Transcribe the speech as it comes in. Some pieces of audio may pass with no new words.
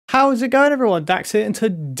how's it going everyone? Dax here, and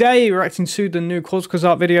today we're reacting to the new Cause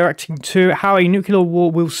Art video reacting to how a nuclear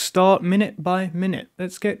war will start minute by minute.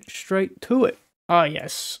 Let's get straight to it. Ah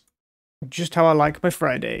yes, just how I like my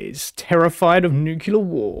Fridays. Terrified of nuclear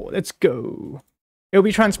war. Let's go. It'll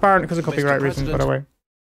be transparent because of copyright reasons, by the way.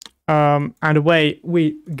 And away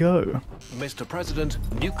we go. Mr. President,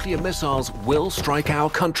 nuclear missiles will strike our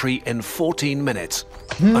country in 14 minutes.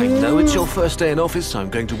 I know it's your first day in office, so I'm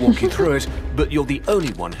going to walk you through it, but you're the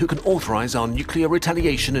only one who can authorize our nuclear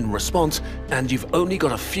retaliation in response, and you've only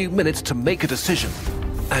got a few minutes to make a decision.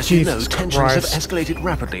 As you know, tensions have escalated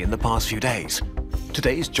rapidly in the past few days.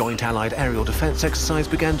 Today's Joint Allied Aerial Defense exercise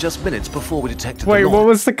began just minutes before we detected the launch. Wait, what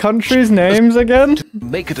was the country's names again?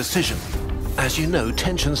 Make a decision. As you know,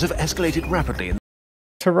 tensions have escalated rapidly in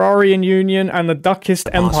Terrarian Union and the Duckist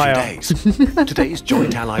Empire. Days. Today's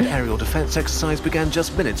Joint Allied Aerial Defense exercise began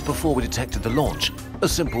just minutes before we detected the launch. A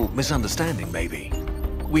simple misunderstanding, maybe.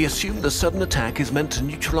 We assume the sudden attack is meant to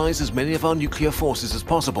neutralize as many of our nuclear forces as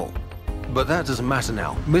possible. But that doesn't matter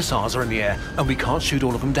now. Missiles are in the air, and we can't shoot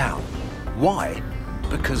all of them down. Why?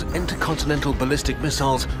 Because intercontinental ballistic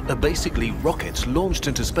missiles are basically rockets launched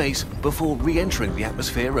into space before re-entering the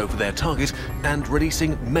atmosphere over their target and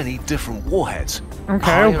releasing many different warheads.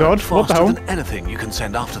 Okay, oh god, what the hell? Faster than anything you can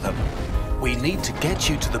send after them. We need to get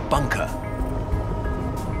you to the bunker.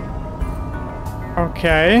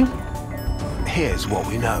 Okay. Here's what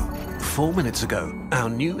we know. 4 minutes ago, our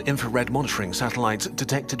new infrared monitoring satellites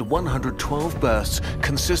detected 112 bursts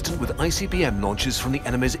consistent with ICBM launches from the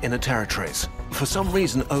enemy's inner territories. For some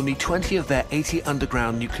reason, only 20 of their 80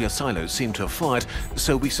 underground nuclear silos seem to have fired,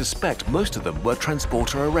 so we suspect most of them were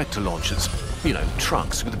transporter erector launchers. You know,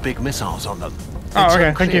 trucks with big missiles on them. It's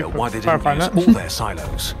unclear why they didn't use all their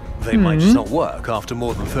silos. They might just not work after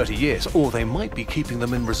more than 30 years, or they might be keeping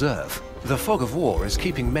them in reserve. The fog of war is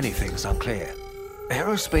keeping many things unclear.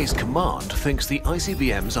 Aerospace Command thinks the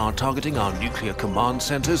ICBMs are targeting our nuclear command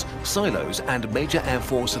centers, silos, and major Air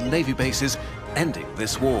Force and Navy bases, ending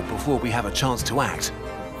this war before we have a chance to act.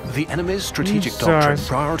 The enemy's strategic doctrine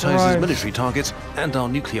prioritizes military targets and our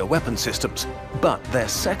nuclear weapon systems, but their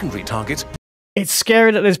secondary targets... It's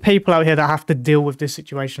scary that there's people out here that have to deal with this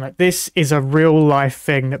situation. Like, this is a real life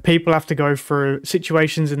thing that people have to go through,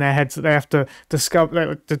 situations in their heads that they have to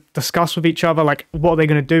discuss with each other, like what are they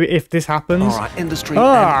going to do if this happens. All right, industry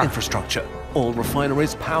and infrastructure, all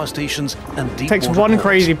refineries, power stations, and deep takes water one ports,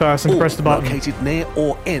 crazy person to press the button. Located near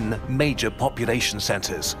or in major population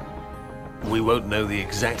centers. We won't know the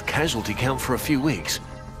exact casualty count for a few weeks.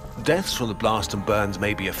 Deaths from the blast and burns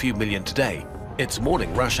may be a few million today. It's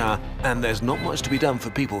morning rush hour, and there's not much to be done for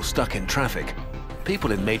people stuck in traffic.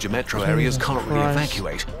 People in major metro areas can't really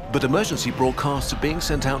evacuate, but emergency broadcasts are being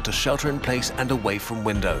sent out to shelter in place and away from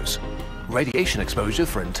windows. Radiation exposure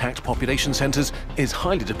for intact population centers is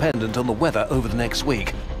highly dependent on the weather over the next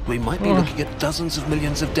week. We might be looking at dozens of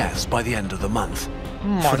millions of deaths by the end of the month.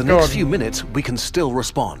 For the next few minutes, we can still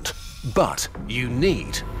respond. But you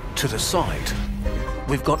need to decide.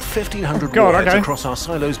 We've got 1,500 warheads across our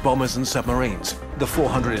silos, bombers, and submarines. The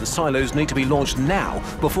 400 in silos need to be launched now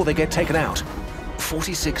before they get taken out.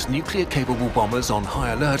 46 nuclear-capable bombers on high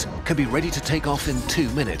alert can be ready to take off in 2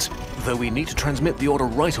 minutes, though we need to transmit the order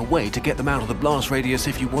right away to get them out of the blast radius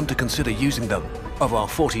if you want to consider using them. Of our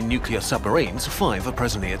 40 nuclear submarines, 5 are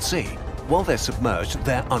presently at sea. While they're submerged,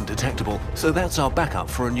 they're undetectable, so that's our backup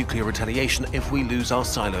for a nuclear retaliation if we lose our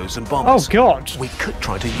silos and bombers. Oh god! We could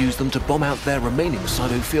try to use them to bomb out their remaining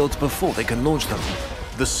silo fields before they can launch them.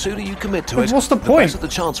 The sooner you commit to it, what's the better the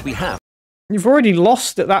chance we have. You've already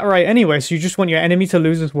lost at that rate anyway, so you just want your enemy to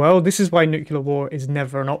lose as well. This is why nuclear war is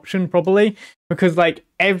never an option, probably, because like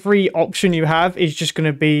every option you have is just going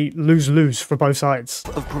to be lose-lose for both sides.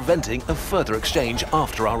 Of preventing a further exchange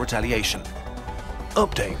after our retaliation.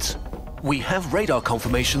 Updates. We have radar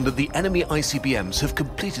confirmation that the enemy ICBMs have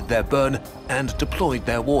completed their burn and deployed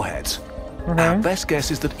their warheads. Our best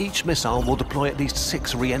guess is that each missile will deploy at least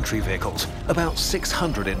 6 re-entry vehicles, about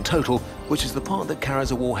 600 in total, which is the part that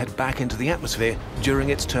carries a warhead back into the atmosphere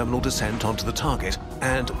during its terminal descent onto the target,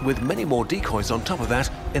 and with many more decoys on top of that,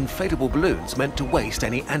 inflatable balloons meant to waste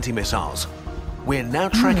any anti-missiles. We're now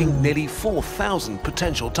tracking nearly 4,000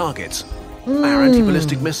 potential targets. Our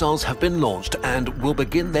anti-ballistic missiles have been launched and will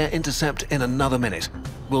begin their intercept in another minute.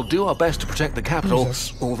 We'll do our best to protect the capital,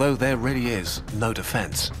 although there really is no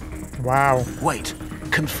defense. Wow. Wait,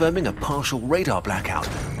 confirming a partial radar blackout.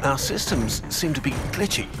 Our systems seem to be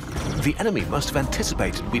glitchy. The enemy must have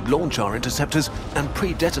anticipated we'd launch our interceptors and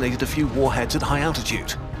pre-detonated a few warheads at high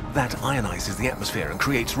altitude. That ionizes the atmosphere and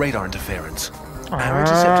creates radar interference. Our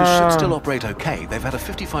interceptors should still operate okay. They've had a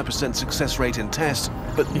 55% success rate in tests,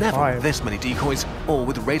 but never with this many decoys or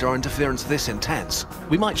with radar interference this intense.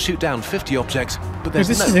 We might shoot down 50 objects, but there's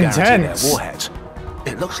no guarantee they're warheads.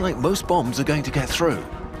 It looks like most bombs are going to get through.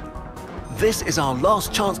 This is our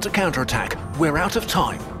last chance to counterattack. We're out of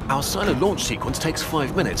time. Our silo launch sequence takes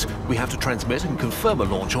 5 minutes. We have to transmit and confirm a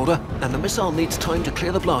launch order, and the missile needs time to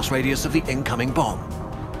clear the blast radius of the incoming bomb.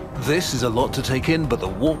 This is a lot to take in, but the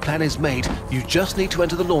war plan is made. You just need to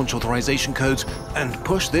enter the launch authorization codes and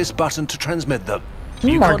push this button to transmit them.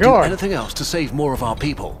 You can't do anything else to save more of our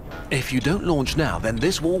people. If you don't launch now, then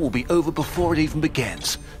this war will be over before it even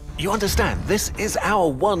begins. You understand? This is our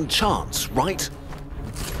one chance, right?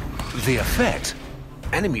 The effect?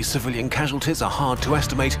 Enemy civilian casualties are hard to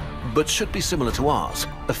estimate, but should be similar to ours.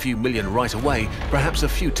 A few million right away, perhaps a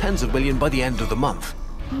few tens of million by the end of the month.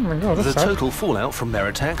 Oh my God, the total fallout from their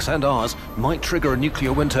attacks and ours might trigger a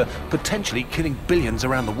nuclear winter, potentially killing billions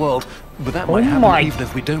around the world, but that might happen even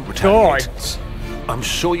if we don't retaliate. I'm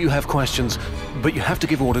sure you have questions, but you have to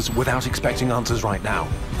give orders without expecting answers right now.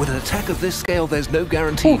 With an attack of this scale, there's no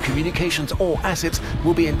guarantee communications or assets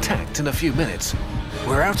will be intact in a few minutes.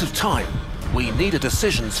 We're out of time. We need a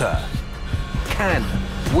decision, sir. Can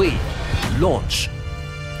we launch?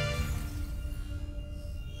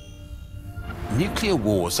 Nuclear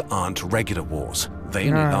wars aren't regular wars. They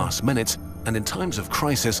only last minutes, and in times of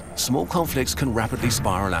crisis, small conflicts can rapidly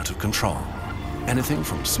spiral out of control. Anything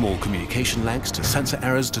from small communication lags to sensor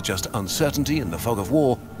errors to just uncertainty in the fog of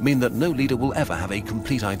war mean that no leader will ever have a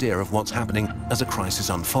complete idea of what's happening as a crisis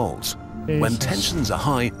unfolds. When tensions are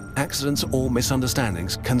high, accidents or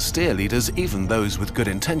misunderstandings can steer leaders, even those with good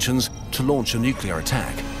intentions, to launch a nuclear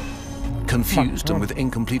attack. Confused and with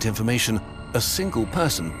incomplete information, a single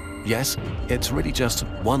person, yes, it's really just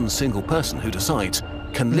one single person who decides,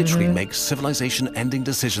 can literally make civilization-ending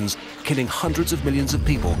decisions, killing hundreds of millions of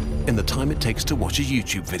people in the time it takes to watch a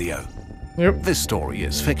YouTube video. This story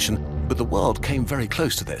is fiction, but the world came very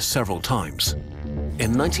close to this several times.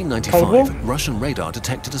 In 1995, Russian radar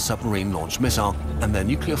detected a submarine-launched missile, and their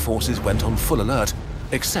nuclear forces went on full alert,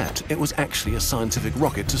 except it was actually a scientific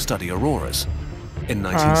rocket to study auroras. In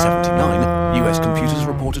 1979, US computers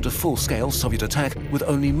reported a full-scale Soviet attack with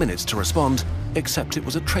only minutes to respond, except it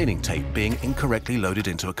was a training tape being incorrectly loaded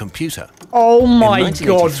into a computer. Oh my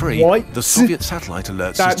God, what? The Soviet satellite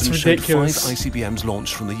alert system showed 5 ICBMs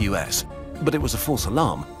launched from the US, but it was a false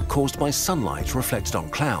alarm caused by sunlight reflected on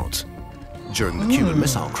clouds. During the Cuban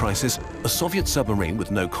Missile Crisis, a Soviet submarine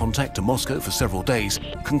with no contact to Moscow for several days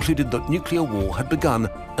concluded that nuclear war had begun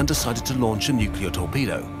and decided to launch a nuclear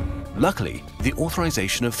torpedo. Luckily, the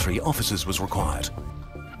authorization of 3 officers was required.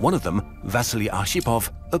 One of them, Vasily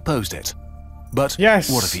Arshipov, opposed it. But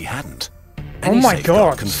what if he hadn't? Any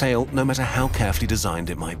safeguard can fail no matter how carefully designed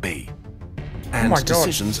it might be. And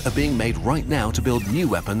decisions are being made right now to build new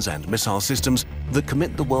weapons and missile systems that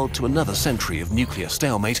commit the world to another century of nuclear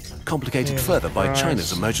stalemate, complicated further by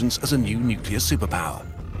China's emergence as a new nuclear superpower.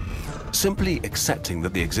 Simply accepting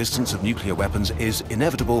that the existence of nuclear weapons is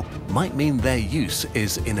inevitable might mean their use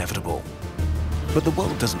is inevitable. But the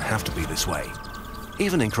world doesn't have to be this way.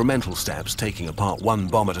 Even incremental steps, taking apart one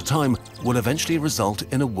bomb at a time, will eventually result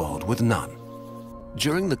in a world with none.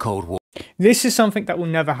 During the Cold War... This is something that will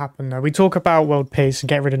never happen, though. We talk about world peace and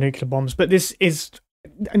get rid of nuclear bombs, but this is...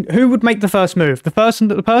 Who would make the first move?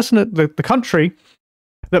 The country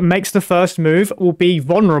that makes the first move will be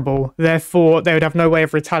vulnerable. Therefore, they would have no way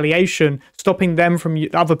of retaliation, stopping them from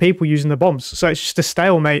other people using the bombs. So it's just a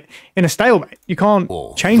stalemate in a stalemate. You can't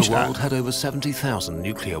change that. The world had over 70,000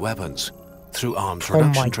 nuclear weapons. Through arms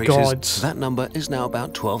reduction treaties, that number is now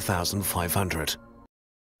about 12,500.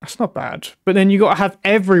 That's not bad. But then you got to have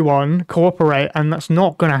everyone cooperate, and that's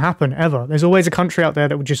not going to happen ever. There's always a country out there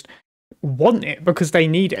that would just want it because they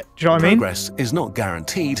need it. Do you know what I mean? Progress is not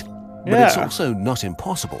guaranteed, but it's also not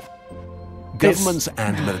impossible. Governments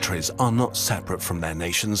and militaries are not separate from their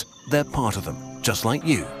nations. They're part of them, just like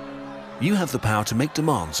you. You have the power to make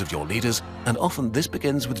demands of your leaders, and often this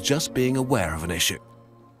begins with just being aware of an issue.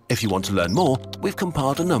 If you want to learn more, we've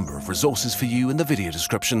compiled a number of resources for you in the video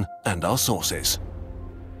description and our sources.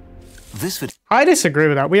 I disagree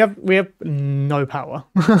with that. We have no power.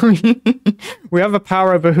 We have a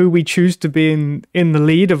power over who we choose to be in the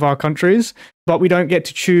lead of our countries, but we don't get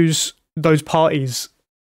to choose those parties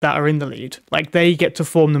that are in the lead. Like, they get to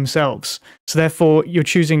form themselves. So therefore, you're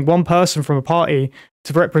choosing one person from a party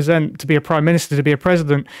to represent, to be a prime minister, to be a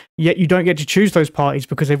president, yet you don't get to choose those parties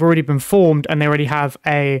because they've already been formed and they already have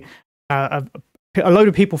a load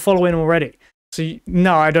of people following already. So,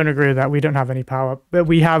 no, I don't agree with that. We don't have any power. But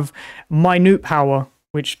we have minute power,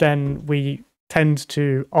 which then we tend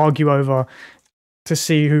to argue over to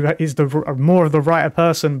see who is the more of the righter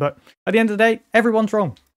person, but at the end of the day, everyone's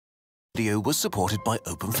wrong. Video was supported by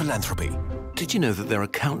Open Philanthropy. Did you know that there are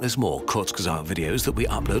countless more Kurzgesagt videos that we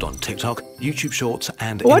upload on TikTok, YouTube Shorts,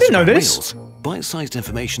 and I didn't know Instagram this. Reels? Bite-sized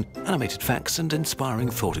information, animated facts, and inspiring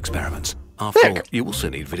thought experiments. After all, you also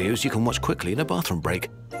need videos you can watch quickly in a bathroom break.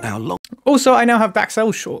 Also, I now have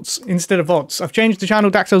Daxellz Shorts instead of VODs. I've changed the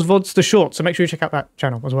channel Daxellz VODs to Shorts, so make sure you check out that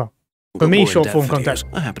channel as well. For me, short form content.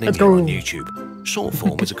 Are happening here on YouTube. Short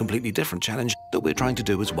form is a completely different challenge that we're trying to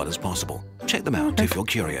do as well as possible. Check them out if you're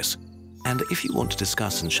curious. And if you want to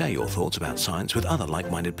discuss and share your thoughts about science with other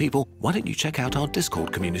like-minded people, why don't you check out our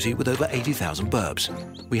Discord community with over 80,000 burbs?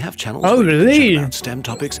 We have channels where you can chat about STEM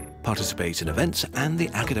topics, participate in events, and the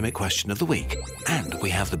academic question of the week. And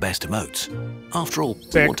we have the best emotes. After all,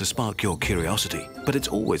 we want to spark your curiosity, but it's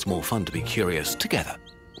always more fun to be curious together.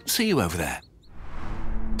 See you over there.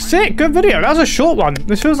 Sick, good video. That was a short one.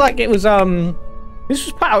 This feels like it was this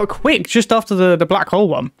was put out quick just after the black hole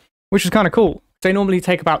one, which is kind of cool. They normally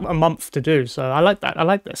take about a month to do, so I like that. I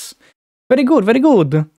like this. Very good, very good.